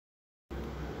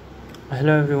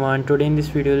Hello everyone, today in this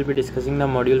video we'll be discussing the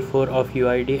module 4 of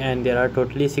UID, and there are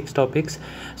totally 6 topics.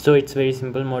 So it's very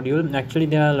simple module. Actually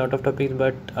there are a lot of topics,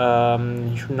 but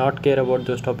you should not care about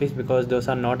those topics because those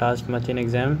are not asked much in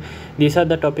exam. These are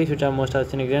the topics which are most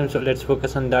asked in exam, so let's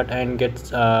focus on that and get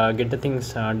the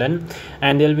things done.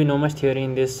 And there will be no much theory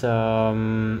in this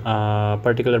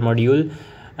particular module,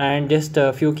 and just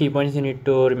a few key points you need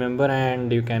to remember,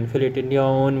 and you can fill it in your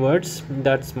own words.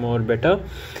 That's more better.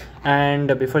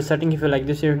 And before starting, if you like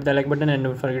this, you hit the like button and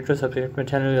don't forget to subscribe to my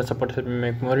channel. Your support helps me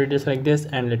make more videos like this.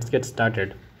 And let's get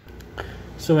started.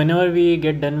 So whenever we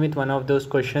get done with one of those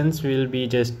questions, we'll be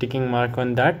just ticking mark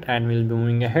on that and we'll be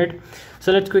moving ahead.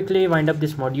 So let's quickly wind up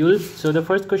this module. So the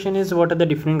first question is, what are the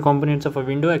different components of a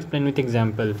window? Explain with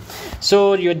example.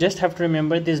 So you just have to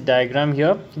remember this diagram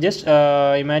here. Just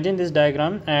imagine this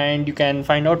diagram and you can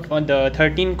find out on the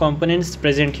 13 components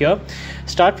present here.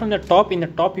 Start from the top. In the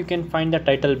top you can find the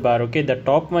title bar. Okay, the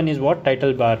top one is what?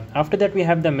 Title bar. After that we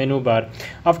have the menu bar.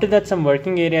 After that some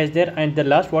working area is there, and the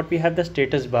last what we have, the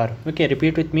status bar. Okay,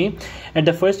 repeat with me. At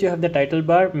the first you have the title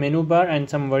bar, menu bar and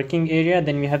some working area,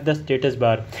 then we have the status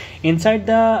bar. Inside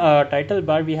the title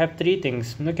bar we have 3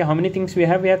 things. Okay, how many things we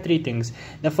have? We have 3 things.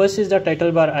 The first is the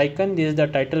title bar icon. This is the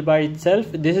title bar itself.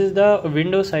 This is the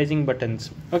window sizing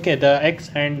buttons. Okay, the X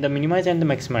and the minimize and the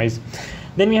maximize.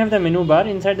 Then we have the menu bar.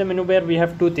 Inside the menu bar we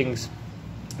have 2 things.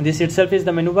 This itself is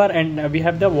the menu bar, and we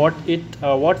have the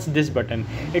what's this button.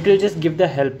 It will just give the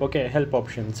help. Okay, help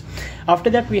options.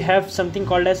 After that we have something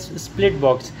called as split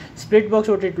box. Split box,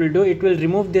 what it will do, it will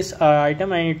remove this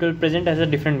item and it will present as a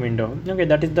different window. Okay,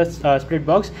 that is the split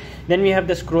box. Then we have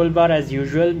the scroll bar as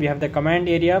usual. We have the command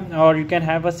area, or you can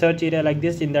have a search area like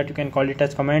this. In that you can call it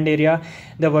as command area.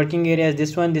 The working area is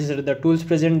this one. This is the tools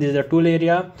present. This is the tool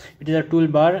area. It is a tool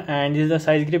bar, and this is the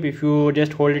size grip. If you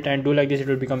just hold it and do like this, it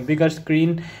will become bigger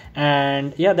screen.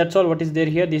 And yeah, that's all what is there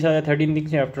here. These are the 13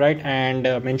 things you have to write and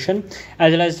mention,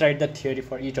 as well as write the theory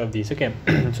for each of these. Okay,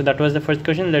 so that was the first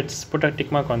question. Let's put a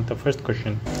tick mark on the first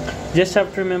question. Just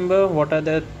have to remember what are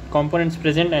the components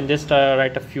present and just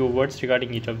write a few words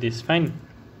regarding each of these. Fine.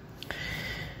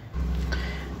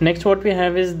 Next what we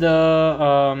have is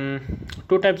the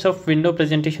 2 types of window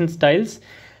presentation styles,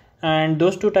 and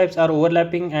those 2 types are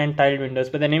overlapping and tiled windows.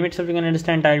 But the name itself you can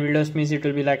understand, tiled windows means it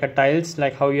will be like a tiles,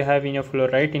 like how you have in your floor,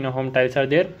 right? In your home, tiles are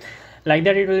there like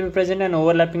that, it will be present. And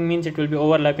overlapping means it will be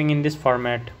overlapping in this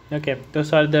format. Okay,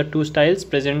 those are the 2 styles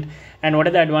present. And what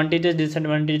are the advantages,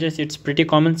 disadvantages? It's pretty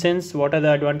common sense. What are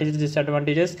the advantages,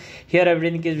 disadvantages? Here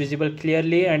everything is visible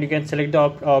clearly and you can select the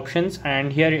options,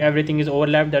 and here everything is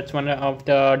overlapped. That's one of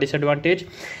the disadvantage.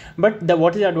 But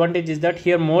what is the advantage is that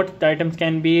here more items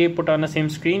can be put on the same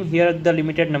screen. Here the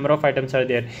limited number of items are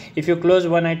there. If you close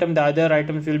one item, the other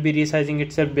items will be resizing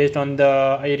itself based on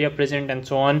the area present and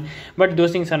so on. But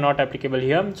those things are not applicable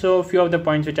here. So a few of the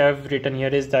points which I have written here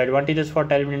is the advantages for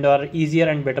tiled window are easier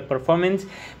and better performance,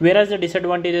 whereas the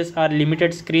disadvantages are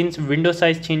limited screens, window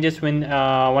size changes when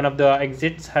one of the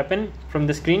exits happen from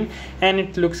the screen, and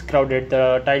it looks crowded,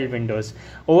 the tiled windows.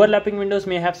 Overlapping windows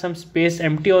may have some space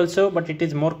empty also, but it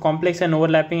is more complex and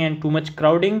overlapping and too much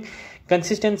crowding.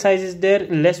 Consistent size is there,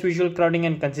 less visual crowding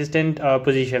and consistent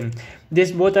position.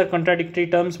 These both are contradictory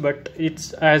terms, but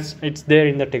it's there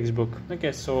in the textbook.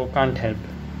 Okay, so can't help.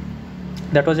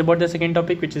 That was about the second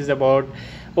topic, which is about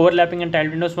overlapping and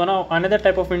tiled windows. Another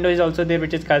type of window is also there,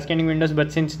 which is cascading windows,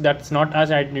 but since that's not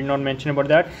us, I did not mention about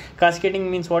that. Cascading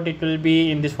means what? It will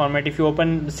be in this format. If you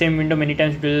open the same window many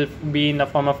times, it will be in the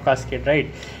form of cascade, right?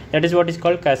 That is what is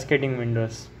called cascading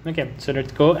windows. Okay, so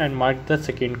let's go and mark the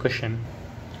second question.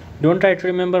 Don't try to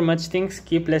remember much things,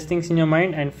 keep less things in your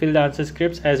mind and fill the answer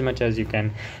scripts as much as you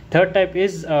can. Third type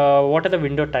is what are the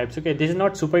window types? Okay, this is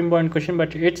not super important question,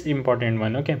 but it's important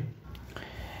one. Okay,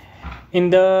 in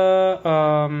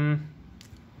the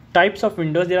types of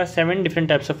windows, there are 7 different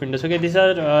types of windows. Okay, these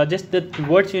are just the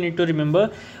words you need to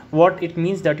remember, what it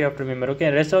means that you have to remember.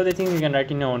 Okay, rest of the things you can write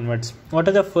in your own words. What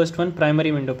are the first one?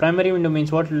 Primary window. Primary window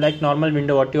means what? Like normal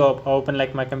window what you open,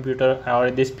 like my computer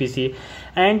or this PC.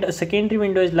 And secondary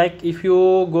window is like if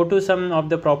you go to some of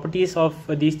the properties of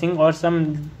these things, or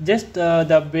some just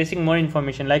the basic more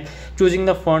information, like choosing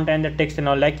the font and the text and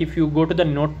all. Like if you go to the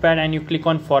notepad and you click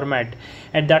on format,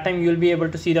 at that time you will be able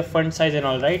to see the font size and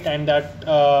all, right? And that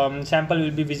sample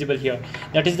will be visible here.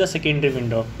 That is the secondary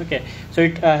window. Okay, so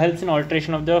it helps in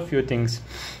alteration of the a few things.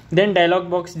 Then dialog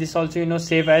box, this also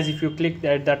save as. If you click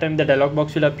at that time, the dialog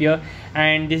box will appear,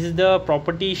 and this is the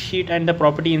property sheet and the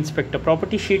property inspector.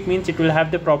 Property sheet means it will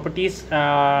have the properties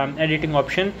editing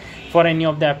option for any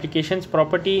of the applications.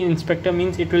 Property inspector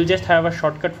means it will just have a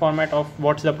shortcut format of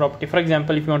what's the property. For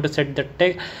example, if you want to set the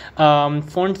text,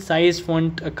 font size,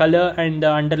 font color, and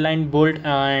the underline, bold,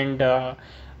 and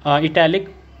italic,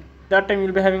 that time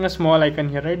you'll be having a small icon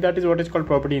here, right? That is what is called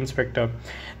property inspector.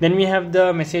 Then we have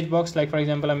the message box, like for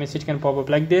example a message can pop up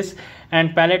like this.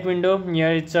 And palette window,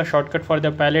 here it's a shortcut for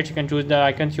the palette. You can choose the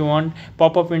icons you want.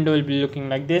 Pop-up window will be looking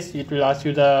like this. It will ask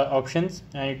you the options,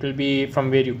 and it will be from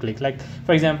where you click. Like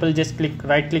for example, just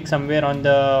right click somewhere on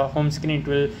the home screen, it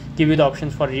will give you the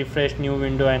options for refresh, new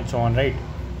window, and so on, right?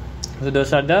 So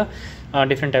those are the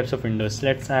different types of windows.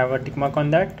 Let's have a tick mark on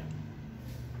that.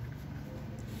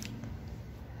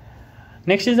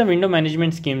 Next is the window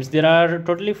management schemes. There are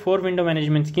totally 4 window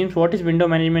management schemes. What is window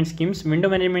management schemes? Window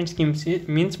management schemes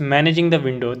means managing the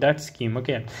window, that scheme.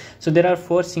 Okay, so there are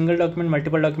 4: single document,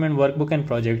 multiple document, workbook, and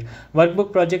project.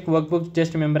 Workbook, project. Workbook,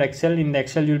 just remember Excel. In the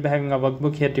Excel you'll be having a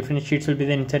workbook. Here different sheets will be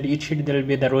there. Inside each sheet there will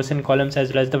be the rows and columns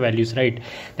as well as the values, right?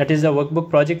 That is the workbook.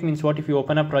 Project means what? If you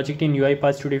open a project in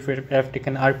UiPath Studio, if you have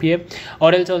taken RPA,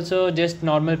 or else also just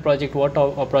normal project. What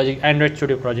or project? Android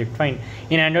Studio project. Fine.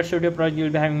 In Android Studio project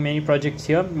you'll be having many projects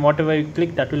here. Whatever you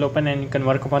click, that will open, and you can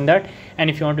work upon that. And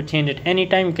if you want to change it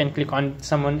anytime, you can click on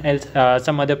someone else,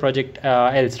 some other project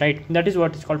else, right? That is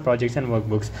what is called projects and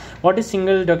workbooks. What is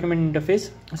single document interface?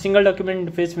 Single document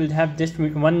interface will have just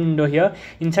one window here.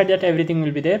 Inside that everything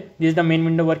will be there. This is the main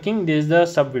window working. This is the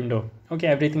sub window. Okay,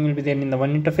 everything will be there in the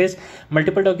one interface.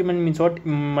 Multiple document means what?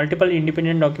 Multiple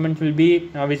independent documents will be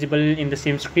visible in the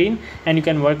same screen, and you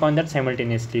can work on that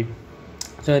simultaneously.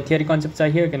 So the theory concepts are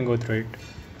here. You can go through it.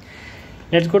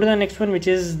 Let's go to the next one, which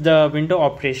is the window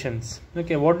operations.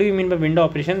 Okay, what do you mean by window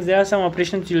operations? There are some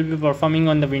operations you will be performing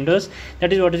on the windows.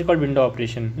 That is what is called window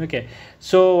operation. Okay,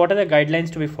 so what are the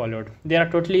guidelines to be followed? There are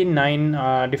totally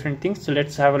 9 different things. So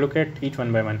let's have a look at each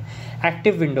one by one.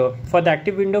 Active window. For the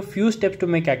active window, few steps to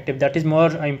make active. That is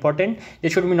more important. There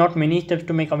should be not many steps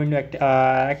to make a window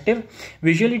active.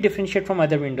 Visually differentiate from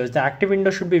other windows. The active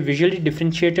window should be visually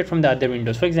differentiated from the other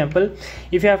windows. For example,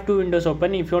 if you have 2 windows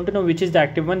open, if you want to know which is the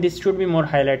active one, this should be more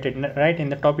highlighted, right? In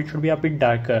the top it should be a bit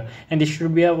darker, and this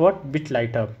should be a bit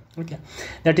lighter. Okay,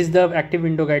 that is the active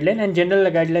window guideline. And general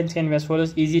guidelines can be as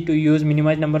follows: easy to use,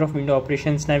 minimize number of window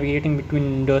operations, navigating between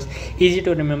windows, easy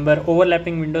to remember,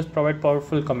 overlapping windows, provide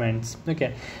powerful commands.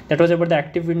 Okay, that was about the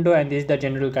active window, and this is the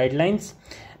general guidelines.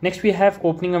 Next we have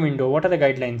opening a window. What are the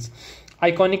guidelines?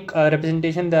 Iconic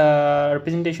representation. The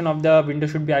representation of the window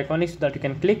should be iconic so that you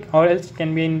can click, or else it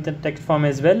can be in the text form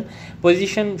as well.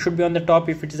 Position should be on the top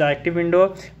if it is an active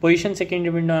window. Position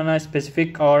secondary window on a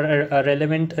specific or a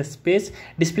relevant space.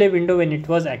 Display window when it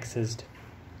was accessed.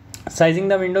 Sizing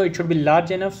the window, it should be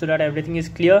large enough so that everything is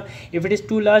clear. If it is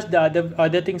too large, the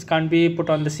other things can't be put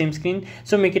on the same screen,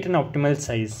 so make it an optimal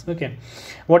size. Okay,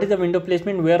 what is the window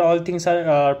placement? Where all things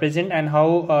are present and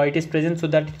how it is present so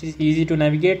that it is easy to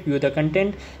navigate, view the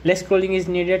content, less scrolling is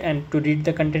needed, and to read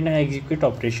the content and execute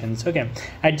operations. Okay,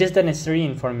 adjust the necessary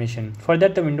information. For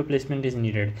that the window placement is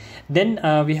needed. Then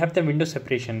we have the window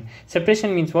separation.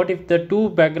 Separation means what? If the 2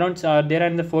 backgrounds are there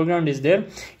and the foreground is there,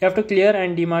 you have to clear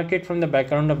and demarcate from the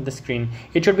background of the screen.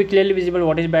 It should be clearly visible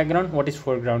what is background, what is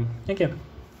foreground. Okay,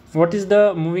 what is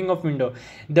the moving of window?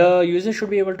 The user should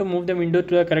be able to move the window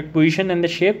to the correct position and the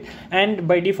shape, and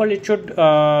by default it should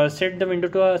set the window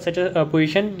to such a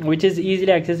position which is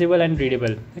easily accessible and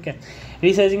readable. Okay,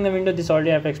 resizing the window, this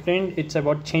already I have explained. It's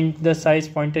about change the size,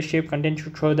 pointer shape. Content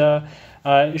should show the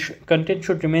content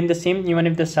should remain the same even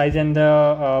if the size and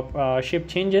the shape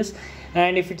changes.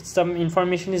 And if it's some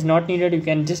information is not needed, you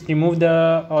can just remove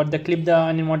clip the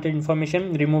unwanted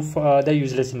information, remove the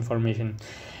useless information.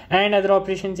 And other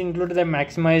operations include the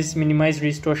maximize, minimize,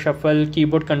 restore, shuffle,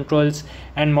 keyboard controls,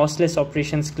 and mouseless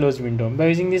operations, close window. By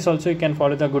using this also you can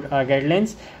follow the good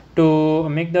guidelines to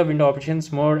make the window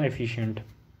operations more efficient.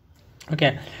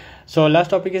 Okay, so last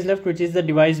topic is left, which is the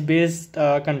device based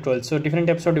control. So different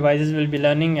types of devices will be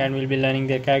learning, and we'll be learning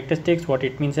their characteristics, what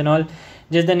it means and all.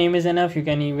 Just the name is enough. You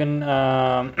can even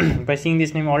by seeing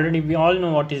this name already we all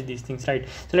know what is these things, right?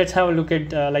 So let's have a look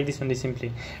at like this one.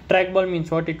 Simply trackball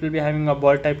means what? It will be having a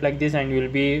ball type like this, and you will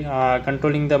be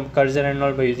controlling the cursor and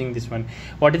all by using this one.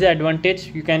 What is the advantage?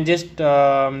 You can just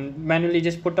manually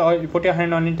just put your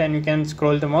hand on it and you can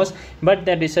scroll the mouse, but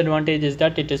the disadvantage is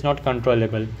that it is not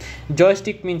controllable.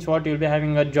 Joystick means what? You will be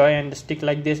having a joy and a stick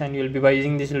like this, and you will be by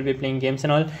using this you will be playing games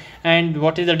and all. And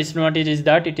what is the disadvantage is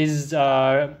that it is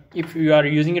if you are are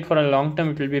using it for a long term,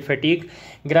 it will be fatigue.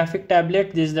 Graphic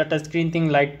tablet, this is the touchscreen thing,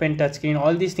 light pen, touchscreen,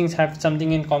 all these things have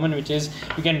something in common, which is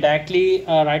you can directly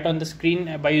write on the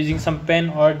screen by using some pen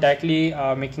or directly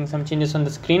making some changes on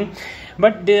the screen.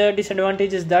 But the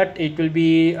disadvantage is that it will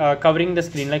be covering the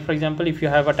screen. Like for example, if you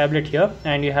have a tablet here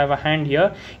and you have a hand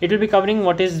here, it will be covering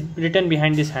what is written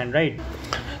behind this hand, right?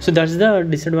 So that's the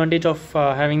disadvantage of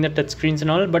having the touch screens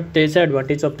and all, but there's an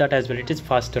advantage of that as well. It is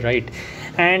faster, right?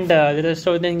 And the rest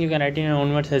of the thing you can write in your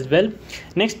own words as well.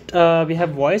 Next we have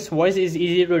voice. Voice is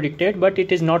easy to dictate, but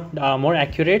it is not more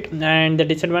accurate, and the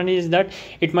disadvantage is that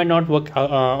it might not work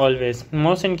always.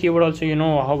 Mouse and keyboard also, you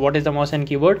know what is the mouse and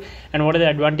keyboard and what are the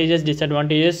advantages,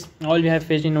 disadvantages, all we have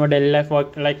faced in our daily life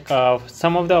work. Like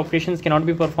some of the operations cannot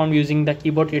be performed using the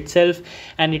keyboard itself,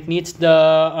 and it needs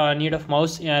the need of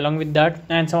mouse along with that.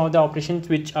 And some of the operations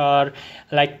which are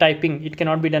like typing, it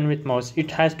cannot be done with mouse, it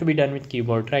has to be done with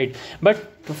keyboard, right? But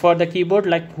for the keyboard,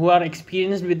 like who are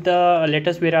experienced with the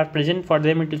letters where are present, for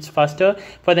them it is faster,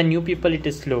 for the new people it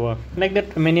is slower. Like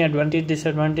that, many advantages,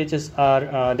 disadvantages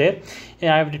are there. I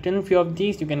have written a few of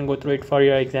these, you can go through it for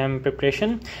your exam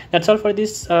preparation. That's all for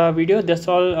this video. That's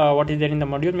all what is there in the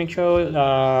module. Make sure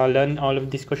learn all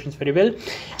of these questions very well,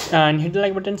 and hit the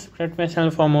like button, subscribe to my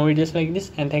channel for more videos like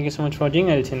this, and thank you so much for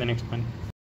watching. I'll see you in the next one.